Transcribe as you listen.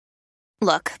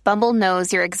Look, Bumble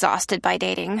knows you're exhausted by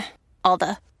dating. All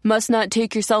the must not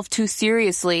take yourself too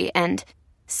seriously and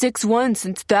 6'1"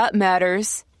 since that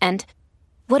matters. And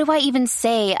what do I even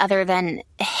say other than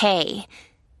hey?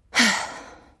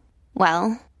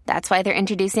 Well, that's why they're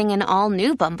introducing an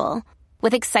all-new Bumble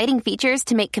with exciting features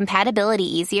to make compatibility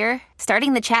easier,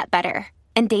 starting the chat better,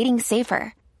 and dating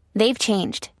safer. They've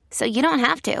changed, so you don't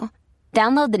have to.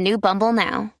 Download the new Bumble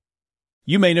now.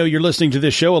 You may know you're listening to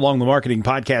this show along the Marketing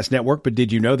Podcast Network, but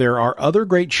did you know there are other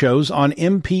great shows on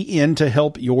MPN to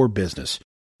help your business?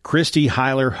 Christy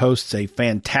Heiler hosts a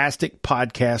fantastic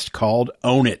podcast called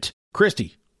Own It.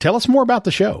 Christy, tell us more about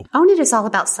the show. Own It is all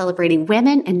about celebrating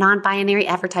women and non-binary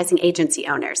advertising agency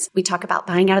owners. We talk about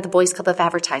buying out of the Boys Club of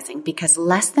Advertising because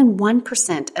less than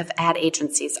 1% of ad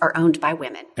agencies are owned by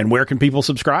women. And where can people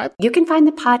subscribe? You can find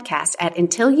the podcast at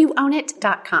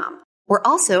untilyouownit.com. We're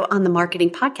also on the Marketing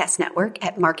Podcast Network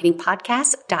at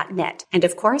marketingpodcast.net. And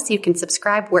of course, you can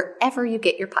subscribe wherever you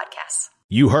get your podcasts.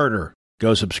 You heard her.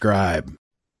 Go subscribe.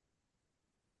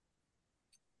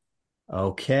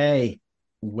 Okay.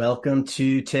 Welcome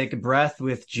to Take a Breath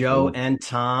with Joe and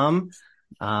Tom.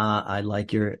 I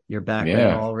like your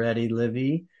background already,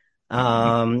 Livvy.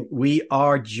 We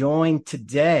are joined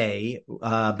today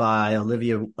by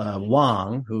Olivia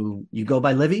Wong, who you go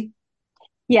by Livvy?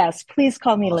 Yes, please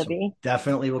call me Awesome. Livvy.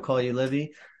 Definitely will call you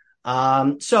Livvy.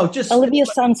 So just Olivia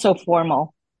sounds so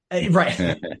formal.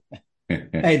 Right.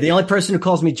 Hey, the only person who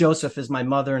calls me Joseph is my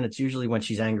mother, and it's usually when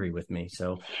she's angry with me.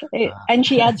 So, and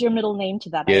she adds your middle name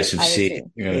to that. Yes,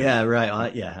 yeah,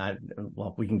 right.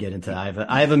 Well, we can get into that.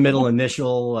 I have a middle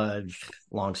initial.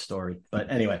 Long story,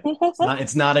 but anyway,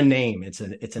 it's not a name. It's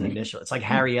an initial. It's like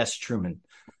Harry S. Truman.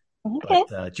 Okay.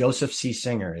 But Joseph C.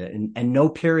 Singer, and no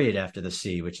period after the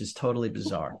C, which is totally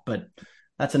bizarre. But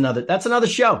that's another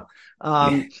show.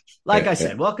 Like I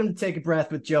said, welcome to Take a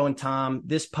Breath with Joe and Tom.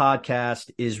 This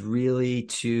podcast is really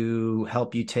to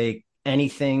help you take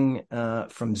anything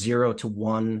from 0 to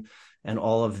 1 and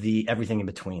all of everything in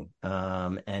between.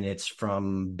 And it's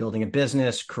from building a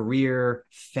business, career,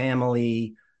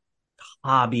 family,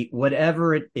 hobby,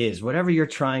 whatever it is, whatever you're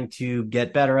trying to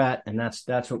get better at. And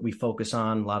that's what we focus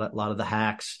on. A lot of the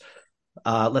hacks.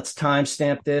 Let's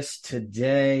timestamp this.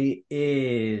 Today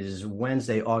is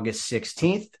Wednesday, August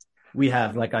 16th. We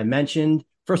have, like I mentioned,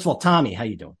 first of all, Tommy, how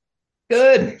you doing?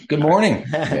 Good morning.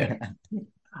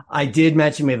 I did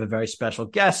mention we have a very special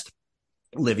guest,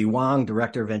 Livvy Wong,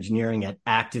 Director of Engineering at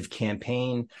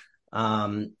ActiveCampaign.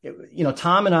 Tom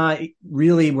and I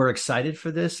really were excited for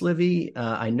this, Livvy.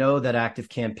 I know that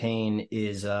ActiveCampaign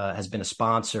has been a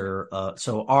sponsor.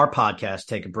 So our podcast,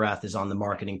 Take a Breath, is on the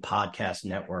Marketing Podcast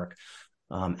Network.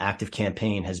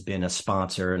 ActiveCampaign has been a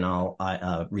sponsor, and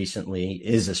I recently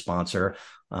is a sponsor.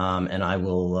 And I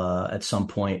will at some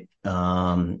point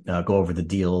go over the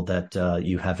deal that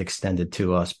you have extended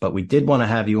to us. But we did want to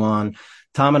have you on.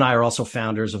 Tom and I are also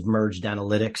founders of Merged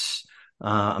Analytics.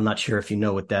 I'm not sure if you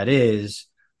know what that is,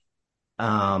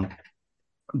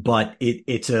 but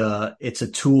it's a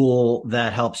tool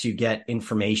that helps you get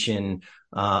information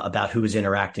about who is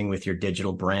interacting with your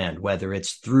digital brand, whether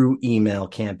it's through email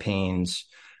campaigns,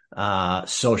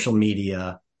 social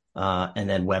media, and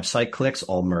then website clicks,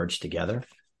 all merged together.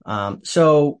 One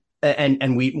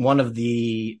of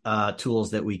the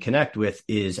tools that we connect with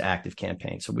is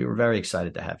ActiveCampaign. So we were very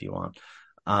excited to have you on.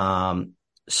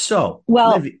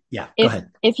 Livvy, go ahead.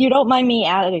 If you don't mind me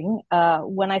adding,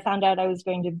 when I found out I was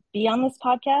going to be on this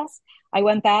podcast, I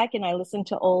went back and I listened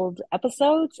to old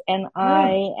episodes, and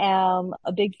I am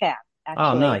a big fan. Actually.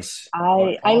 Oh, nice.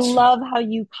 I love how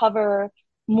you cover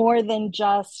more than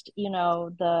just,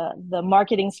 the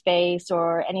marketing space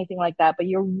or anything like that, but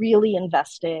you're really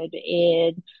invested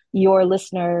in your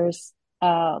listeners,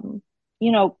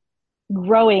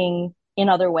 growing in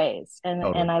other ways.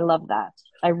 And I love that.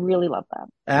 I really love that.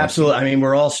 Absolutely. I mean,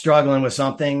 we're all struggling with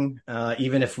something,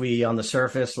 even if we on the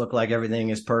surface look like everything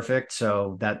is perfect.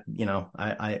 So that,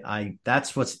 I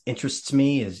that's what interests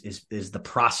me is the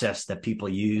process that people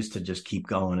use to just keep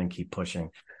going and keep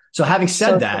pushing. So having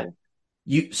said that,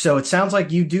 so it sounds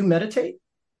like you do meditate?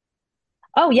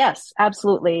 Oh, yes,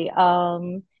 absolutely.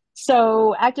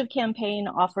 So ActiveCampaign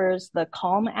offers the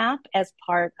Calm app as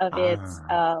part of its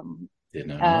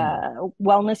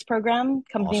wellness program,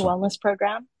 company wellness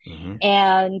program. Mm-hmm.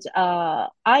 And I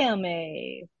am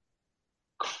a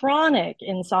chronic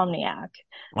insomniac.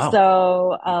 Wow.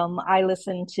 So I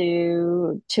listen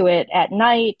to it at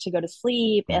night to go to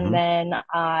sleep, and then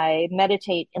I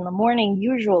meditate in the morning.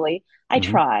 Usually I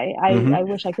try. I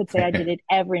wish I could say I did it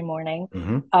every morning.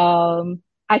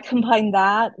 I combine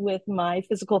that with my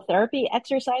physical therapy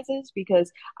exercises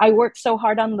because I work so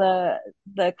hard on the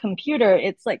computer.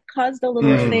 It's like caused a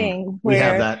little thing where we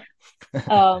have that.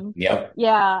 Yep.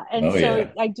 Yeah.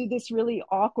 And I do this really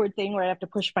awkward thing where I have to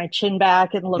push my chin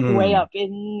back and look way up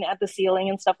in at the ceiling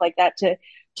and stuff like that to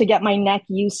get my neck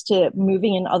used to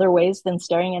moving in other ways than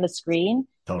staring at a screen.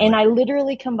 Totally. And I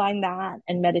literally combine that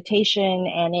and meditation,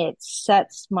 and it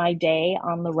sets my day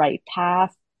on the right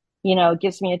path. You know,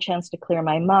 gives me a chance to clear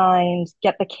my mind,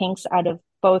 get the kinks out of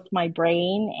both my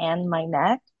brain and my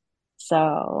neck.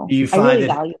 So I really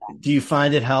value that. Do you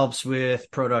find it helps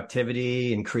with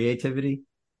productivity and creativity?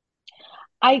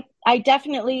 I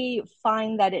definitely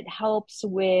find that it helps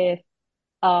with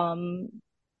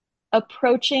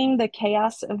approaching the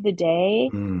chaos of the day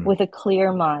with a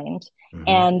clear mind.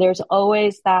 And there's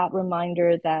always that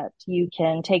reminder that you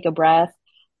can take a breath.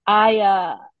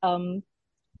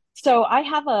 So I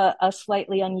have a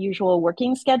slightly unusual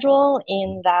working schedule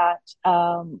in that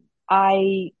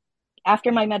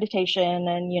after my meditation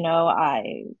and, you know,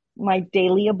 my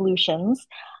daily ablutions,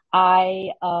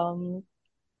 my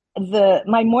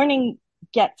morning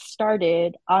gets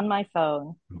started on my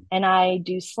phone, and I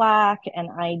do Slack and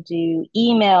I do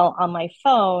email on my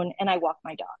phone, and I walk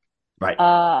my dog.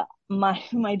 Right.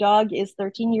 My dog is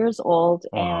 13 years old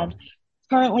and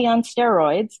currently on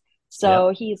steroids. So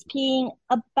he is peeing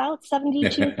about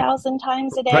 72,000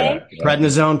 times a day.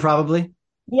 Prednisone, probably.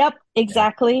 Yep,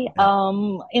 exactly.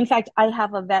 Yeah. In fact, I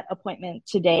have a vet appointment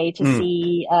today to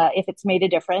see if it's made a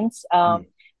difference.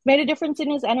 Made a difference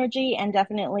in his energy and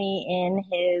definitely in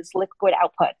his liquid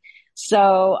output.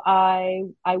 So I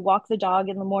walk the dog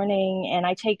in the morning, and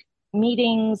I take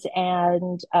meetings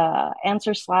and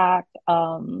answer Slack.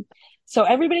 So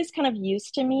everybody's kind of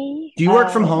used to me. Do you work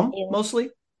from home mostly?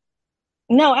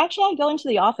 No, actually, I go into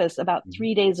the office about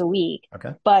 3 days a week,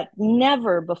 but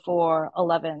never before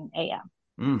 11 a.m.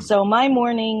 So my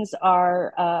mornings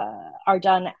are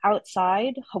done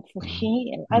outside,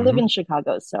 hopefully. I live in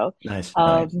Chicago, so nice.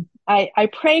 I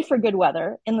pray for good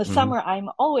weather. In the summer, I'm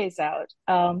always out,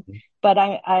 but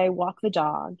I walk the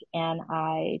dog and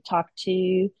I talk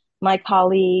to my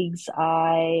colleagues.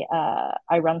 I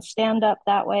run stand-up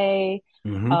that way.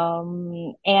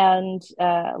 And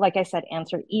like I said,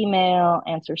 answer email,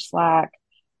 answer Slack.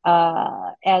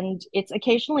 And it's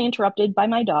occasionally interrupted by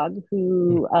my dog,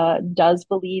 who does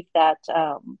believe that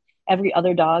every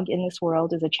other dog in this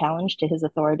world is a challenge to his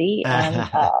authority.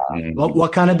 And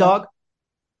what kind of dog?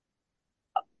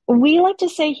 We like to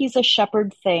say he's a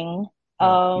shepherd thing.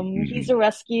 He's a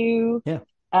rescue. Yeah.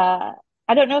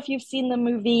 I don't know if you've seen the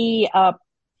movie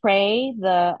Prey,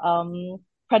 the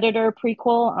Predator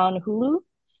prequel on Hulu.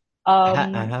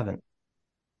 I haven't.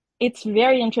 It's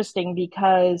very interesting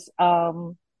because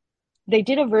they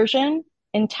did a version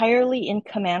entirely in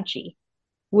Comanche,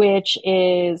 which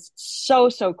is so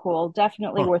cool.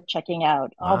 Definitely worth checking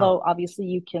out. Wow. Although obviously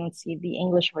you can see the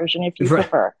English version if you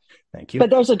prefer. Thank you. But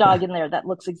there's a dog in there that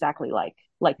looks exactly like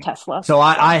Tesla. So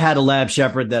I had a lab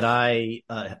shepherd that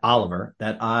Oliver,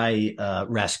 that I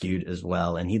rescued as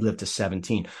well, and he lived to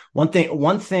 17. One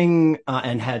thing,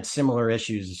 and had similar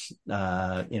issues,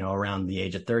 around the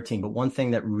age of 13. But one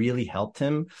thing that really helped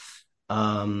him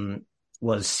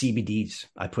was CBDs.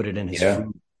 I put it in his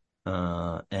food,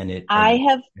 I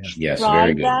have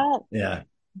tried that. Yeah.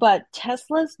 But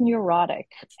Tesla's neurotic,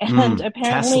 and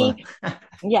apparently,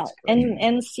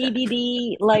 and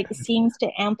CBD seems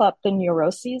to amp up the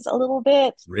neuroses a little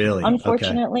bit. Really,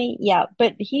 unfortunately,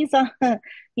 But he's on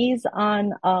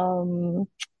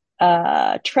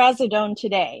trazodone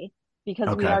today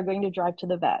because we are going to drive to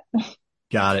the vet.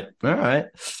 Got it. All right.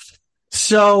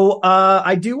 So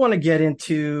I do want to get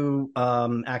into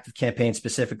ActiveCampaign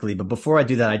specifically, but before I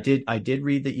do that, I did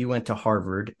read that you went to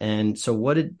Harvard, and so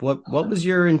what was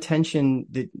your intention?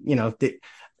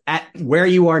 At where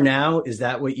you are now, is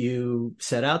that what you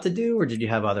set out to do, or did you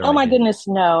have other? Oh my goodness,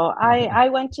 no! I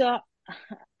went to.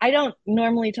 I don't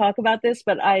normally talk about this,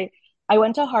 but I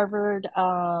went to Harvard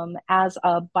as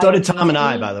a. So did Tom and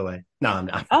I, by the way. No, I'm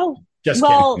not. Oh. Just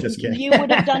kidding. You would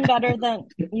have done better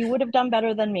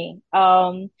than me.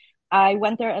 I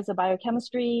went there as a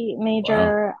biochemistry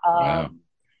major. Wow.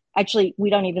 Actually, we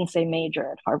don't even say major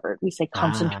at Harvard. We say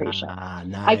concentration.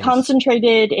 Nice. I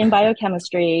concentrated in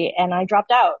biochemistry and I dropped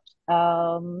out.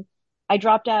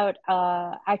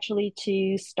 Actually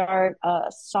to start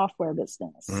a software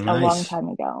business a long time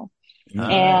ago.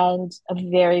 And a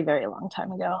very, very long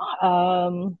time ago.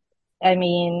 So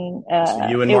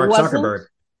you and Mark Zuckerberg.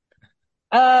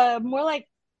 More like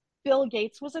Bill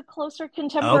Gates was a closer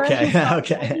contemporary.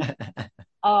 Okay.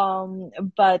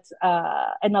 But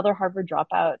another Harvard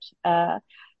dropout.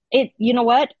 You know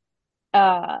what?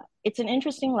 it's an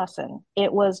interesting lesson.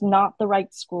 It was not the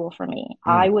right school for me.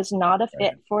 I was not a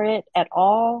fit for it at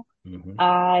all.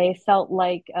 I felt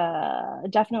like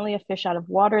definitely a fish out of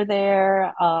water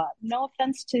there. No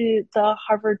offense to the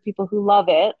Harvard people who love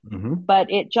it,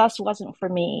 but it just wasn't for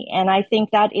me. And I think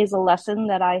that is a lesson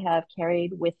that I have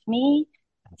carried with me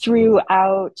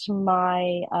throughout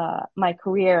my my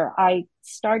career. I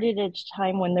started at a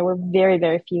time when there were very,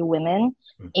 very few women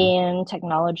in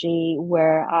technology,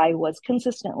 where I was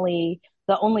consistently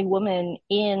the only woman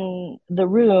in the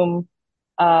room.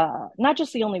 Not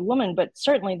just the only woman, but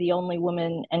certainly the only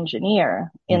woman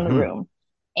engineer in the room.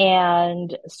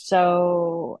 And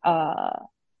so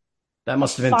that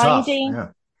must have been tough. Yeah.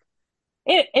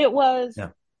 It was,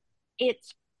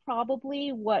 it's probably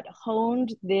what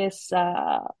honed this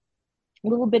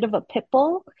little bit of a pit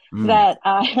bull that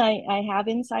I have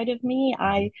inside of me.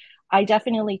 I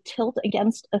definitely tilt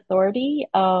against authority.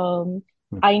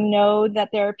 I know that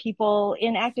there are people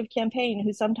in ActiveCampaign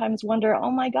who sometimes wonder, oh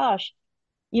my gosh,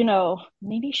 you know,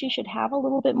 maybe she should have a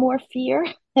little bit more fear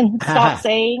and stop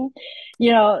saying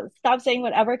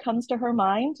whatever comes to her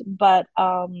mind. But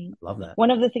love that.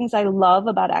 One of the things I love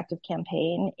about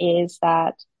ActiveCampaign is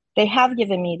that they have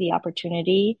given me the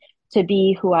opportunity to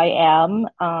be who I am.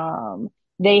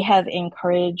 They have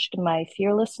encouraged my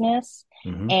fearlessness.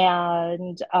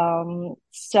 And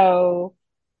so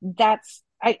that's,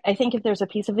 I think if there's a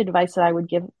piece of advice that I would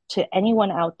give to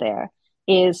anyone out there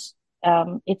is,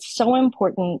 it's so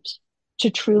important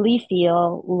to truly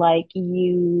feel like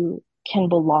you can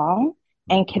belong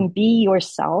and can be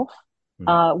yourself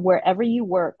wherever you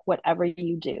work, whatever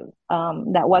you do.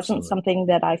 That wasn't something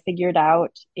that I figured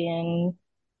out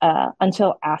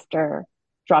until after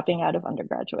dropping out of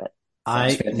undergraduate.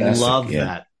 I love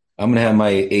that. I'm going to have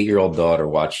my 8-year-old daughter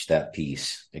watch that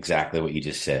piece. Exactly what you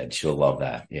just said. She'll love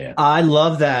that. Yeah. I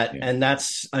love that. Yeah. And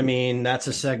that's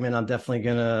a segment I'm definitely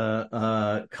going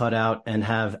to cut out and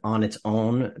have on its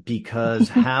own, because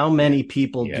how many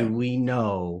people do we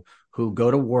know who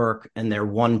go to work and they're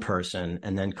one person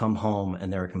and then come home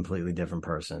and they're a completely different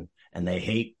person and they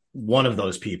hate one of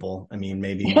those people? I mean,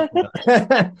 maybe, but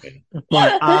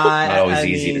not always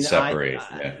easy to separate.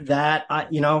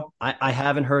 I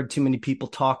haven't heard too many people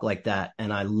talk like that,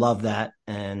 and I love that.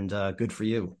 And good for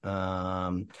you.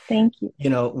 Thank you. You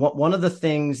know, one of the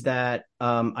things that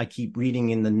I keep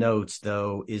reading in the notes,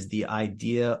 though, is the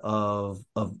idea of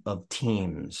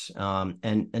teams,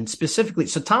 and specifically.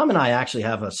 So Tom and I actually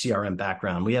have a CRM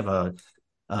background. We have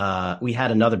we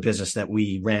had another business that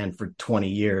we ran for 20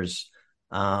 years.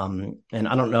 And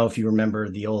I don't know if you remember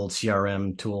the old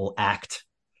CRM tool Act.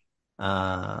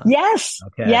 Yes.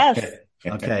 Okay. Yes.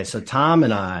 Okay. So Tom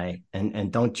and I, and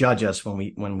don't judge us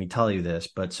when we tell you this,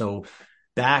 but so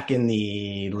back in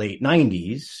the late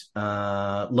 90s,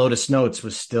 Lotus Notes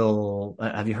was still,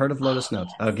 have you heard of Lotus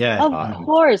Notes? Okay. Of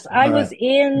course. I was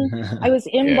in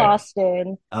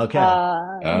Boston.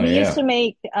 Okay. We used to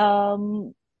make,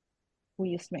 we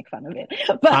used to make fun of it,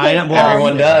 but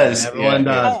everyone does. Everyone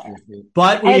does.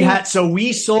 But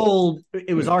we sold.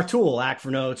 It was our tool, Act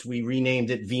for Notes. We renamed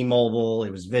it vMobile.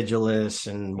 It was Vigilus,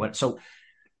 and what? So,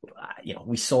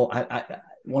 we sold.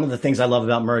 One of the things I love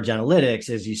about Merge Analytics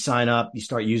is you sign up, you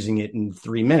start using it in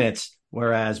 3 minutes.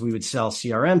 Whereas we would sell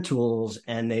CRM tools,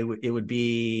 and it would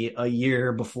be a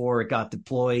year before it got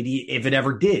deployed, if it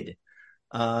ever did.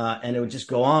 And it would just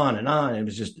go on and on. It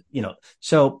was just,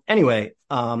 So anyway,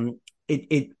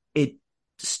 it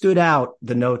stood out,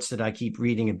 the notes that I keep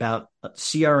reading about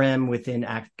CRM within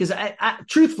because I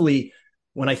truthfully,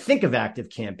 when I think of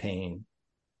ActiveCampaign,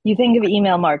 you think of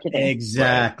email marketing.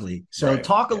 Exactly. Right. So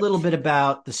talk a little bit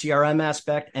about the CRM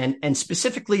aspect and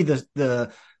specifically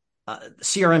the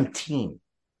CRM team.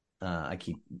 I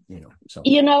keep, so.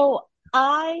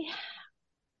 I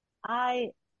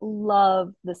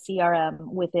love the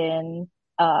CRM within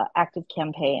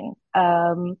ActiveCampaign.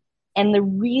 And the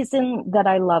reason that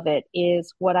I love it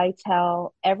is what I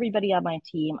tell everybody on my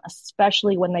team,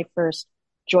 especially when they first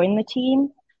join the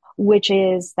team, which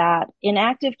is that in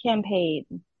ActiveCampaign,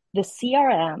 the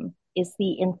CRM is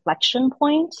the inflection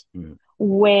point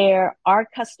where our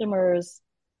customers'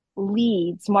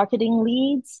 leads, marketing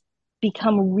leads,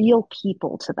 become real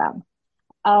people to them.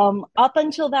 Up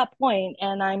until that point,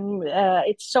 and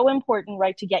it's so important,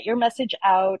 right, to get your message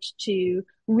out, to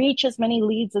reach as many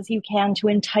leads as you can, to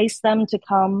entice them to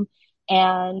come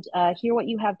and hear what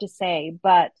you have to say.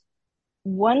 But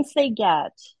once they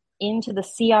get into the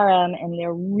CRM and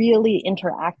they're really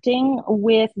interacting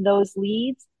with those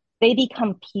leads, they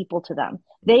become people to them.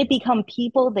 They become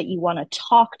people that you want to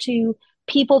talk to,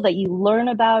 people that you learn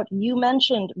about. You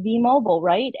mentioned vMobile,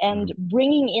 right? And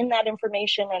bringing in that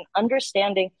information and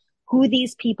understanding who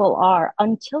these people are.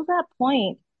 Until that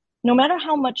point, no matter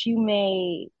how much you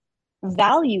may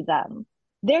value them,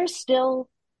 they're still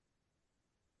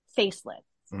faceless,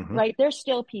 right? They're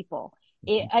still people.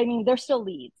 They're still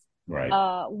leads. Right.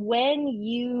 When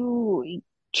you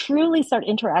truly start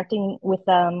interacting with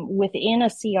them within a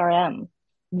CRM,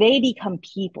 they become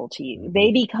people to you.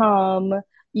 They become,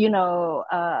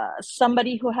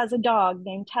 somebody who has a dog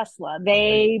named Tesla.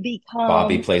 They become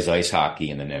Bobby plays ice hockey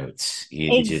in the notes.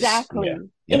 Exactly.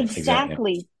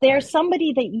 Exactly. They're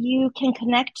somebody that you can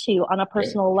connect to on a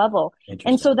personal level.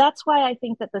 And so that's why I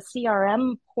think that the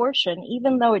CRM portion,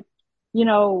 even though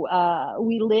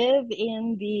we live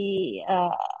in the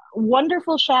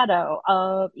wonderful shadow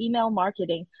of email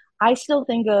marketing, I still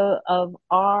think of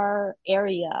our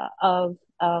area of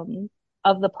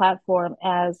the platform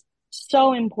as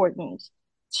so important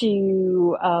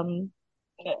to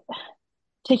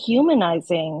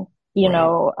humanizing,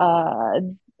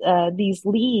 these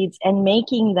leads and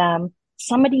making them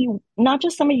somebody, not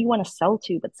just somebody you want to sell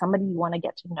to, but somebody you want to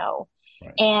get to know.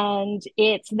 Right. And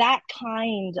it's that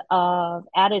kind of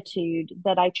attitude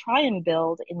that I try and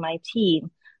build in my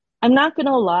team. I'm not going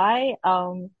to lie.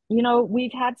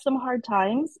 We've had some hard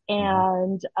times,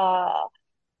 and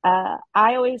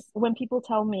I always, when people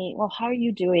tell me, well, how are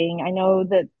you doing? I know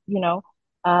that,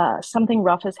 something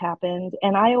rough has happened.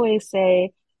 And I always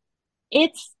say,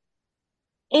 it's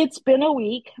been a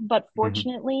week, but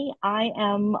fortunately I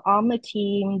am on the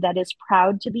team that is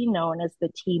proud to be known as the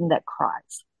team that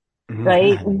cries,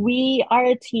 right? We are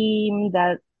a team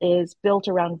that is built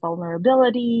around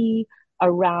vulnerability,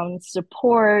 around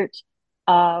support.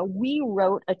 We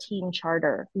wrote a team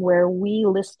charter where we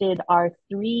listed our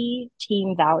 3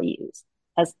 team values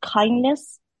as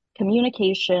kindness,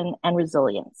 communication, and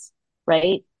resilience,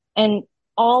 right? And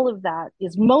all of that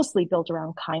is mostly built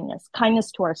around kindness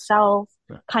to ourselves,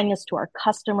 kindness to our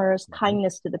customers,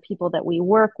 kindness to the people that we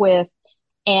work with.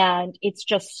 And it's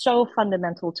just so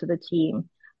fundamental to the team.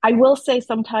 I will say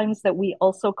sometimes that we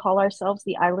also call ourselves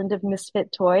the island of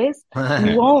misfit toys.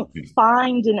 You won't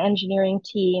find an engineering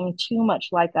team too much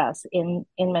like us in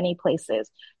many places.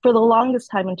 For the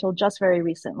longest time, until just very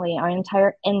recently, our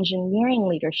entire engineering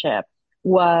leadership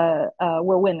were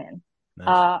women. Nice.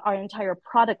 Our entire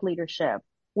product leadership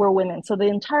were women. So the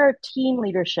entire team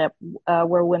leadership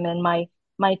were women. My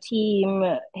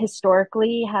team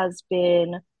historically has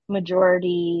been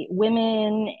majority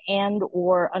women and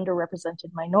or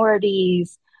underrepresented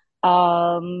minorities. We're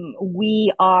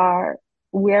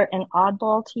an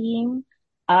oddball team.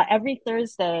 Every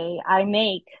Thursday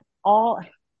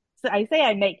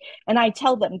and I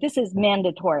tell them this is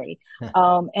mandatory.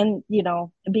 And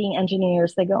being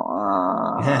engineers, they go,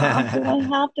 oh, do I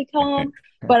have to come?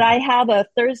 But I have a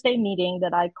Thursday meeting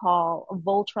that I call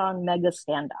Voltron Mega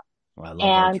Stand Up. Oh, I love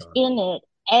and Voltron. In it,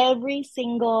 every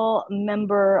single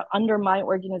member under my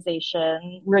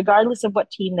organization, regardless of what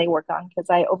team they work on, because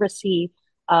I oversee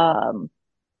a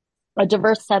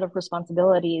diverse set of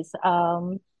responsibilities,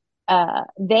 they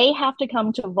have to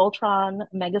come to Voltron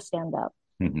Mega Stand Up.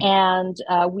 And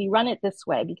we run it this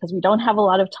way because we don't have a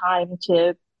lot of time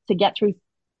to get through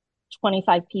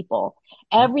 25 people.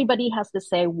 Everybody has to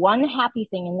say one happy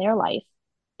thing in their life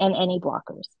and any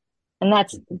blockers. And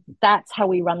that's how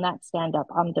we run that stand up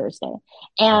on Thursday.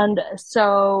 And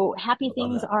so happy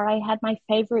things are, I had my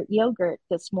favorite yogurt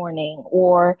this morning,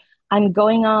 or I'm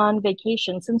going on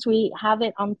vacation. Since we have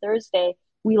it on Thursday,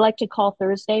 we like to call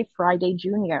Thursday Friday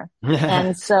Junior.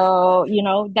 And so,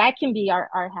 that can be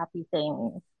our happy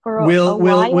thing.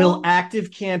 Will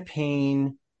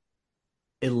ActiveCampaign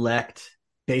elect,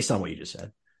 based on what you just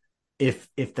said, if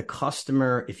the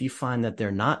customer, if you find that they're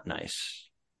not nice,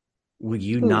 would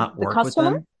you not work with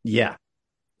them? Yeah.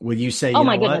 Would you say, you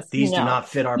know what? These do not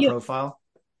fit our profile?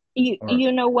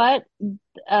 You know what?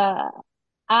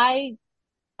 I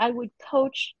would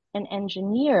coach an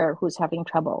engineer who's having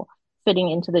trouble fitting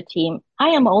into the team. I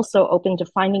am also open to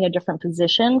finding a different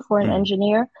position for an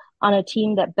engineer on a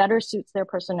team that better suits their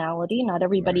personality. Not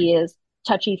everybody is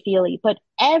touchy-feely, but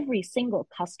every single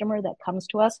customer that comes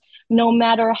to us, no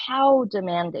matter how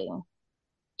demanding,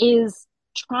 is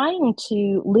trying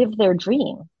to live their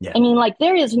dream. Yeah. I mean,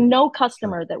 there is no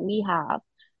customer that we have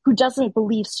who doesn't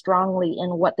believe strongly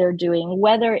in what they're doing,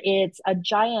 whether it's a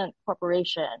giant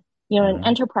corporation, an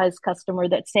enterprise customer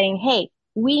that's saying, hey,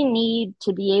 we need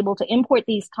to be able to import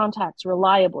these contacts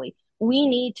reliably. We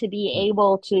need to be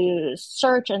able to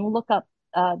search and look up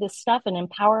this stuff and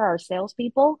empower our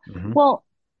salespeople. Well,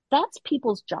 that's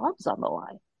people's jobs on the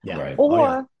line. Yeah. Right.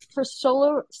 Or for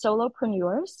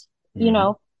solopreneurs,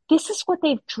 this is what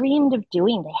they've dreamed of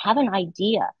doing. They have an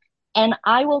idea. And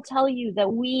I will tell you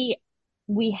that we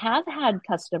we have had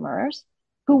customers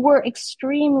who were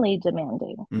extremely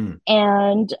demanding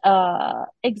and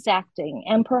exacting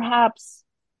and perhaps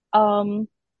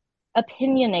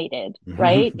opinionated,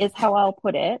 right, is how I'll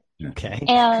put it. Okay.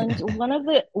 And one of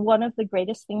the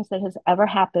greatest things that has ever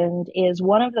happened is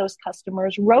one of those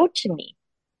customers wrote to me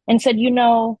and said,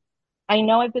 I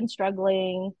know I've been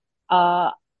struggling,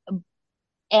 and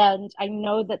I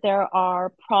know that there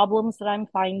are problems that I'm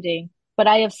finding, but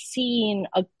I have seen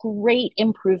a great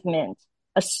improvement,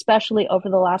 especially over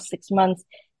the last 6 months.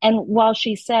 And while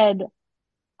she said,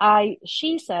 I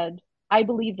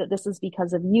believe that this is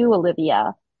because of you,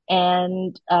 Olivia,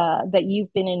 and that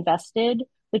you've been invested.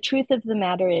 The truth of the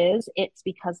matter is, it's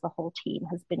because the whole team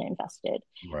has been invested.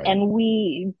 Right.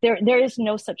 And there is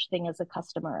no such thing as a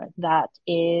customer that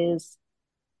is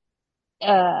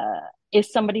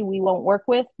somebody we won't work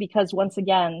with, because once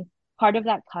again, part of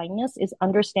that kindness is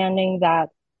understanding that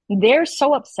they're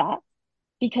so upset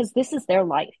because this is their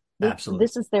life. Absolutely.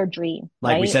 This is their dream.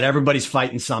 Like right? we said, everybody's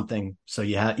fighting something. So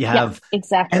you have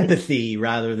exactly. empathy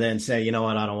rather than say, you know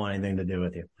what, I don't want anything to do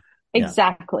with you.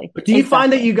 Exactly. But do you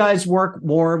find that you guys work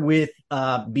more with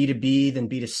B2B than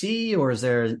B2C, or is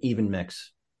there an even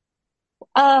mix?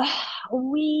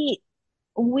 We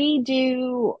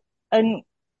do a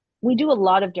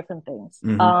lot of different things.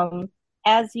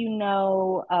 As you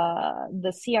know,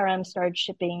 the CRM started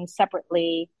shipping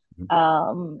separately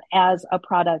as a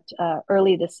product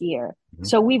early this year.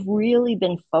 So we've really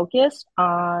been focused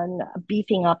on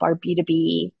beefing up our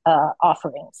B2B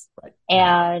offerings. Right.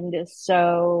 And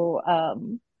so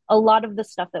a lot of the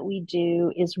stuff that we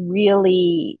do is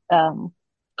really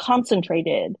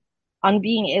concentrated on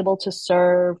being able to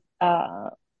serve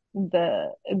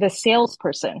the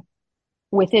salesperson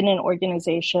within an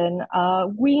organization.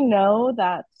 We know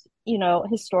that,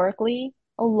 historically,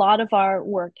 a lot of our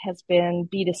work has been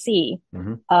B2C,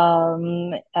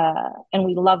 and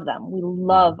we love them. We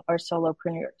love our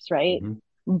solopreneurs, right?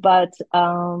 But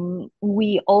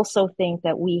we also think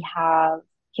that we have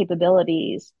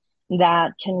capabilities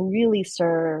that can really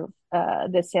serve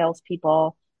the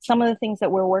salespeople. Some of the things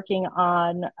that we're working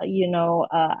on,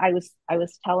 I was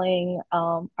telling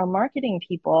our marketing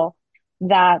people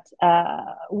that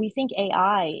we think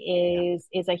AI is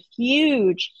a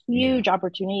huge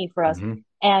opportunity for us.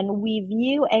 And we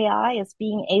view AI as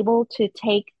being able to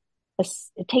take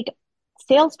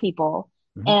salespeople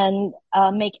and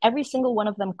make every single one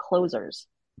of them closers.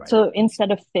 Right. So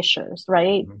instead of fishers,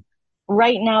 right?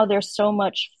 Right now, there's so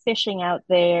much fishing out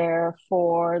there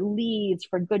for leads,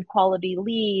 for good quality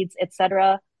leads,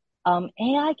 etc.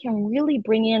 AI can really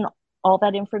bring in all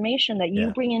that information that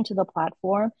you bring into the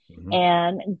platform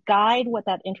and guide what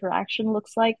that interaction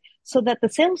looks like, so that the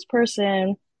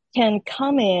salesperson can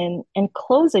come in and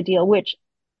close a deal, which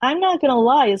I'm not going to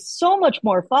lie is so much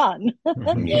more fun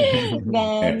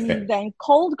than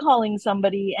cold calling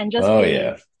somebody and just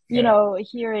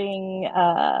hearing.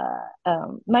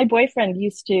 My boyfriend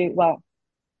used to,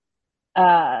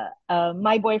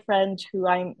 my boyfriend who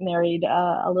I married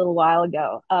a little while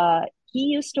ago, he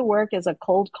used to work as a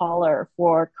cold caller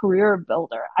for Career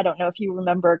Builder. I don't know if you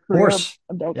remember Career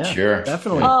Builder. Yeah, sure.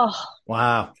 Definitely. Oh,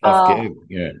 wow. Tough gig.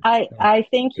 Yeah. I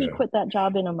think he quit that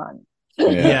job in a month.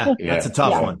 That's a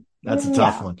tough one. That's a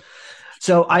tough one.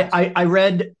 So I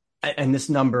read, and this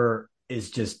number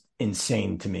is just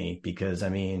insane to me because,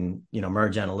 Merge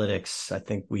Analytics, I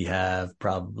think we have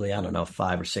probably,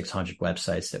 500 or 600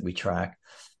 websites that we track.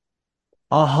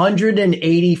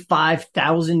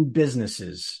 185,000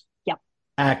 businesses.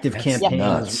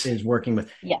 ActiveCampaign is working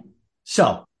with.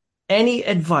 So any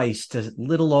advice to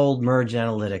little old Merge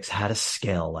Analytics how to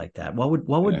scale like that? What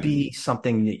would be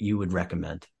something that you would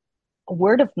recommend?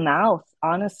 Word of mouth,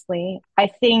 honestly. I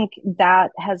think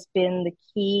that has been the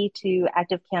key to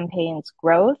ActiveCampaign's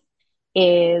growth,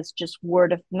 is just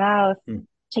word of mouth,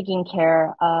 taking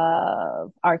care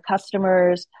of our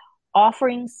customers,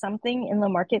 offering something in the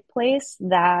marketplace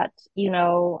that,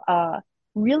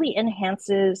 really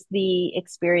enhances the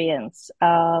experience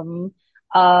of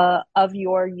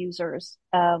your users.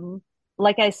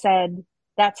 Like I said,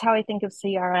 that's how I think of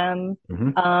CRM.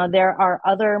 There are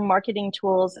other marketing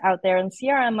tools out there, and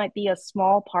CRM might be a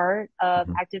small part of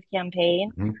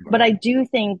ActiveCampaign, but I do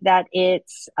think that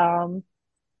it's,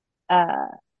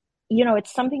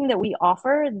 it's something that we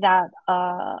offer that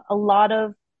a lot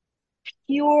of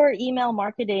pure email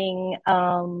marketing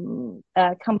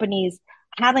companies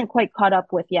haven't quite caught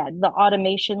up with yet. The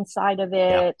automation side of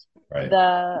it,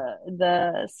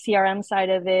 the CRM side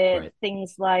of it,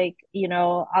 things like,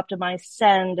 optimize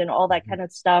send and all that kind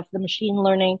of stuff, the machine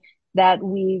learning that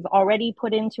we've already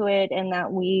put into it and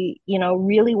that we,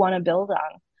 really want to build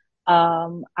on.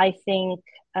 I think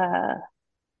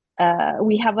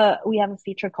we have a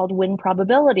feature called Win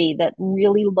Probability that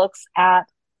really looks at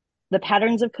the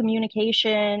patterns of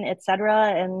communication, et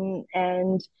cetera,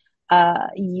 and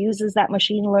uses that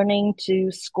machine learning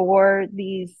to score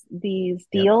these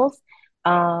deals.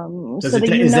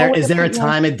 Is there a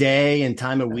time of day and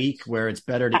time of week where it's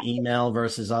better to email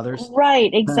versus others? Right,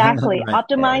 exactly. Right.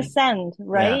 Optimize send,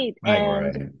 right? Yeah,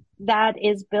 and that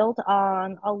is built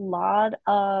on a lot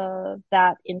of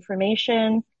that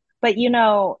information. But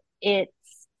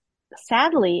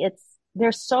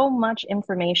there's so much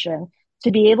information. To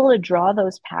be able to draw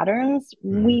those patterns,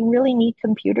 we really need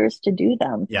computers to do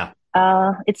them. Yeah.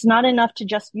 It's not enough to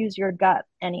just use your gut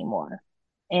anymore.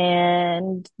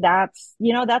 And that's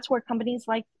where companies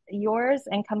like yours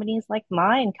and companies like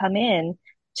mine come in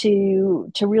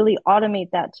to really automate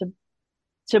that,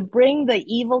 to bring the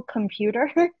evil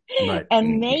computer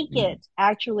and make it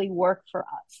actually work for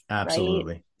us.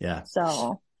 Absolutely. Right? Yeah.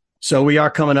 So we are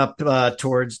coming up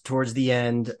towards the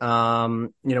end.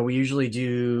 We usually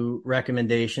do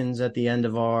recommendations at the end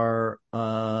of our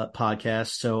podcast.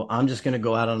 So I'm just going to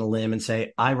go out on a limb and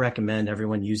say I recommend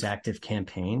everyone use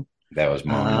ActiveCampaign. That was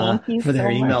mine. For their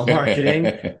email marketing.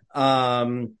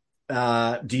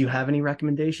 Do you have any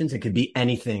recommendations? It could be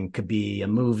anything. It could be a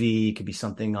movie. It could be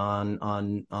something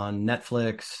on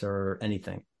Netflix or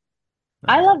anything.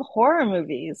 I love horror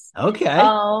movies. Okay.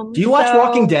 Do you watch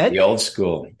Walking Dead? The old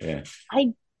school. Yeah.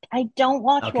 I don't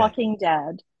watch Walking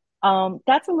Dead.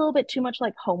 That's a little bit too much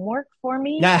like homework for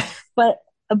me. Nah. But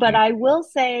I will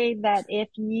say that if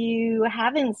you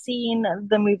haven't seen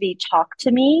the movie Talk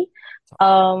to Me,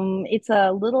 it's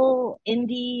a little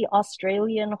indie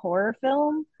Australian horror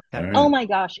film. Oh my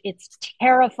gosh, it's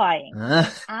terrifying.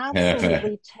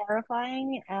 Absolutely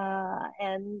terrifying.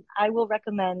 And I will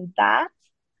recommend that.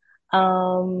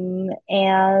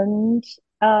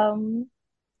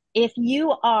 If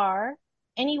you are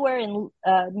anywhere in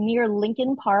near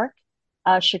Lincoln Park,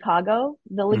 Chicago,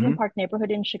 the Lincoln Park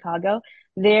neighborhood in Chicago,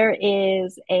 there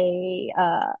is a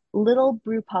little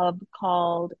brew pub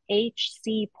called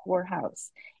HC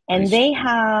Poorhouse, and they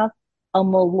have a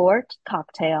Malort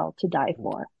cocktail to die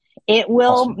for. It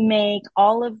will make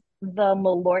all of the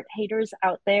Malort haters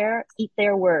out there eat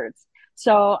their words.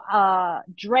 So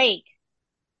Drake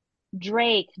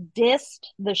dissed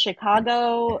the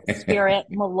Chicago spirit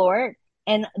Malort,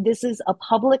 and this is a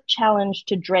public challenge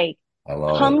to Drake.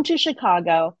 Come to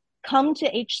Chicago, come to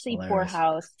HC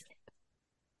Poorhouse,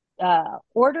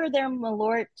 order their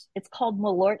Malort. It's called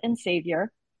Malort and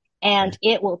Savior, and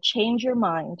it will change your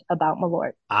mind about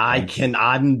Malort. I'm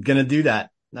going to do that.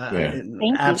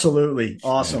 Absolutely.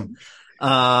 Awesome.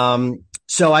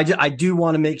 So I do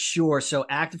want to make sure. So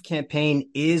ActiveCampaign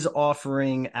is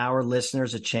offering our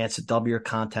listeners a chance to double your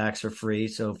contacts for free.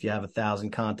 So if you have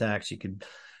 1,000 contacts, you could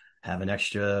have an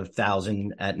extra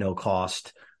 1,000 at no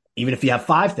cost. Even if you have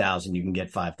 5,000, you can get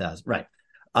 5,000. Right.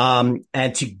 And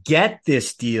to get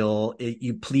this deal,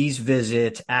 you please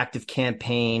visit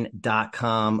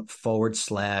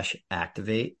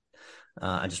activecampaign.com/activate.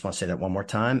 I just want to say that one more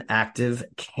time,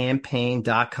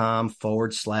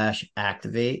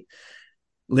 activecampaign.com/activate.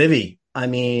 Livvy, I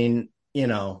mean,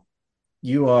 I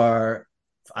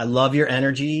love your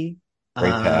energy. Great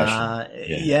passion.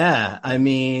 Yeah. I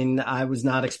mean, I was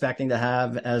not expecting to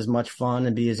have as much fun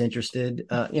and be as interested.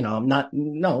 I'm not,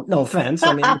 no offense.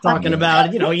 I mean, I'm talking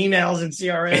about, emails and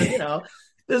CRM,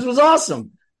 this was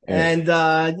awesome. And,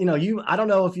 I don't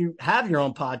know if you have your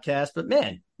own podcast, but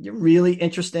man, you're really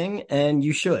interesting and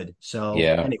you should. So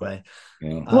anyway.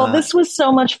 Yeah. Well, this was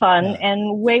so much fun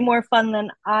and way more fun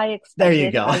than I expected. There you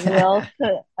go. I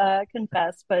will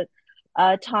confess, but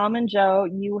Tom and Joe,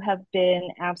 you have been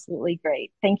absolutely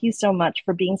great. Thank you so much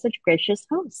for being such gracious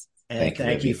hosts. And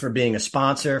thank you for being a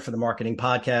sponsor for the Marketing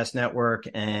Podcast Network.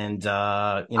 And,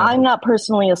 I'm not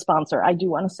personally a sponsor, I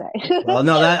do want to say. Well,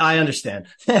 no, that I understand.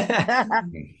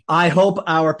 I hope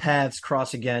our paths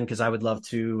cross again, because I would love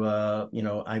to,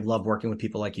 I love working with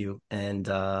people like you. And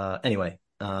anyway,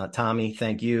 Tommy,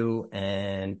 thank you.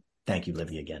 And thank you,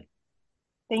 Livvy, again.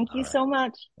 Thank you so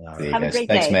much. Right. Have a great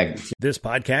Thanks, day. Meg. This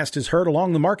podcast is heard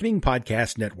along the Marketing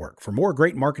Podcast Network. For more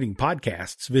great marketing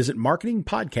podcasts, visit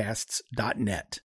marketingpodcasts.net.